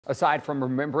Aside from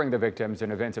remembering the victims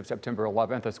and events of September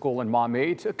 11th, a school in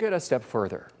Maumee took it a step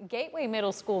further. Gateway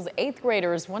Middle School's 8th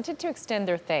graders wanted to extend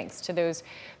their thanks to those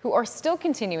who are still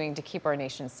continuing to keep our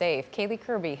nation safe. Kaylee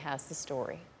Kirby has the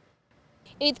story.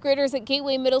 8th graders at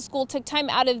Gateway Middle School took time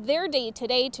out of their day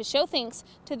today to show thanks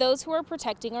to those who are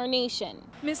protecting our nation.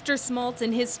 Mr. Smaltz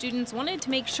and his students wanted to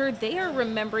make sure they are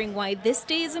remembering why this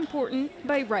day is important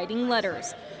by writing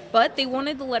letters. But they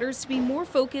wanted the letters to be more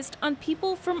focused on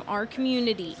people from our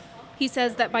community. He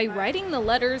says that by writing the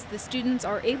letters, the students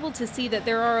are able to see that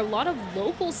there are a lot of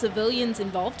local civilians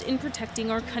involved in protecting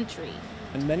our country.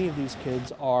 And many of these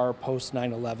kids are post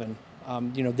 9/11.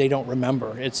 They don't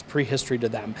remember. It's prehistory to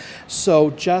them. So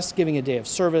just giving a day of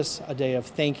service, a day of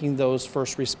thanking those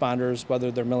first responders,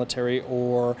 whether they're military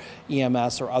or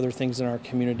EMS or other things in our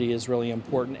community, is really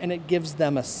important. And it gives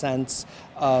them a sense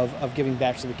of giving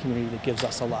back to the community that gives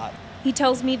us a lot. He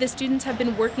tells me the students have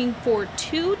been working for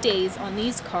 2 days on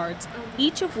these cards,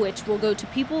 each of which will go to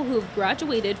people who have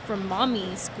graduated from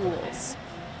Maumee schools.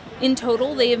 In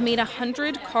total, they have made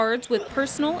 100 cards with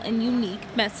personal and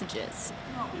unique messages.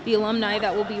 The alumni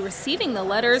that will be receiving the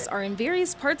letters are in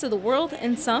various parts of the world,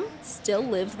 and some still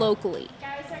live locally.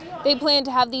 They plan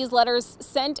to have these letters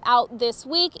sent out this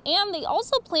week, and they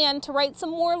also plan to write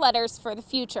some more letters for the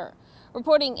future.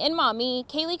 Reporting in Maumee,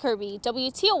 Kaylee Kirby,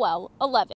 WTOL 11.